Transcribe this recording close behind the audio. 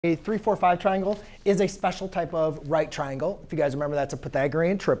A 3, 4, 5 triangle is a special type of right triangle. If you guys remember, that's a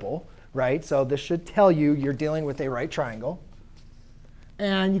Pythagorean triple, right? So this should tell you you're dealing with a right triangle.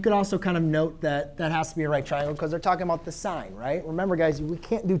 And you could also kind of note that that has to be a right triangle because they're talking about the sine, right? Remember, guys, we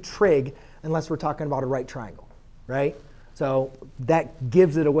can't do trig unless we're talking about a right triangle, right? So that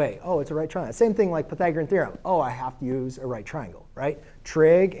gives it away. Oh, it's a right triangle. Same thing like Pythagorean theorem. Oh, I have to use a right triangle, right?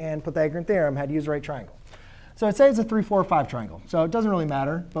 Trig and Pythagorean theorem had to use a right triangle. So I'd say it's a 3, 4, 5 triangle. So it doesn't really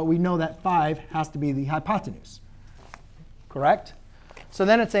matter, but we know that 5 has to be the hypotenuse. Correct? So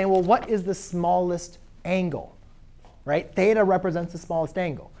then it's saying, well, what is the smallest angle? Right? Theta represents the smallest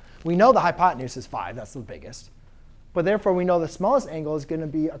angle. We know the hypotenuse is 5. That's the biggest. But therefore, we know the smallest angle is going to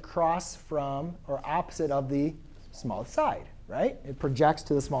be across from or opposite of the smallest side. Right? It projects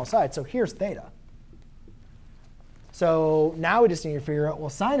to the small side. So here's theta. So now we just need to figure out, well,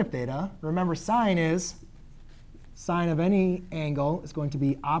 sine of theta. Remember, sine of any angle is going to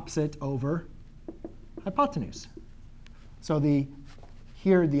be opposite over hypotenuse. So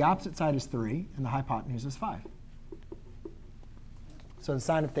here, the opposite side is 3, and the hypotenuse is 5. So the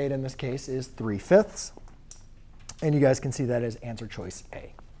sine of theta in this case is 3/5. And you guys can see that as answer choice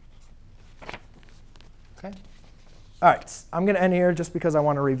A. OK? All right, I'm going to end here just because I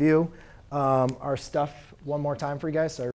want to review our stuff one more time for you guys. So